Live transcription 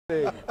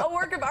A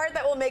work of art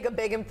that will make a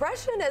big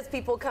impression as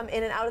people come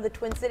in and out of the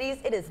Twin Cities.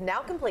 It is now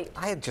complete.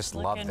 I just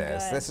love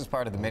this. Good. This is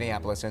part of the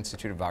Minneapolis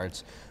Institute of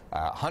Art's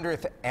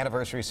 100th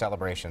anniversary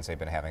celebrations they've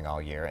been having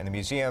all year. And the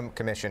museum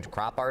commissioned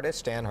crop artist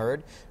Stan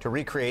Hurd to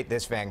recreate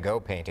this Van Gogh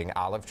painting,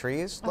 Olive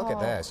Trees. Look at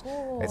this.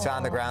 Cool. It's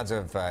on the grounds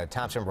of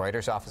Thomson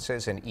Reuters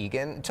offices in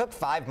Eagan. It took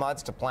 5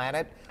 months to plan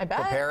it, I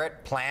bet. prepare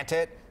it, plant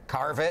it,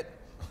 carve it.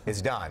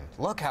 It's done.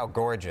 Look how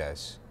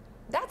gorgeous.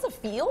 That's a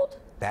field?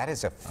 That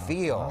is a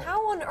field.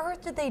 How on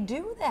earth did they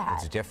do that?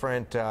 It's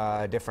different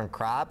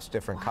crops,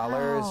 different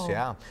colors.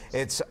 Yeah,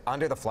 it's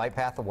under the flight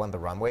path of one of the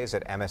runways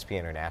at MSP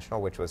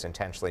International, which was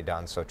intentionally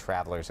done so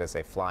travelers, as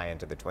they fly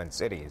into the Twin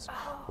Cities,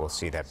 will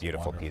see that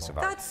beautiful piece of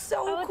art. That's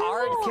so cool.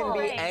 Art can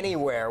be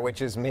anywhere,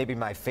 which is maybe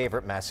my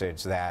favorite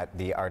message that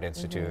the Art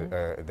Institute,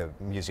 the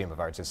Museum of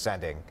Arts, is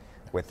sending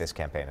with this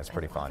campaign. It's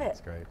pretty fun.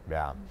 It's great.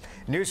 Yeah.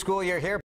 New school year here.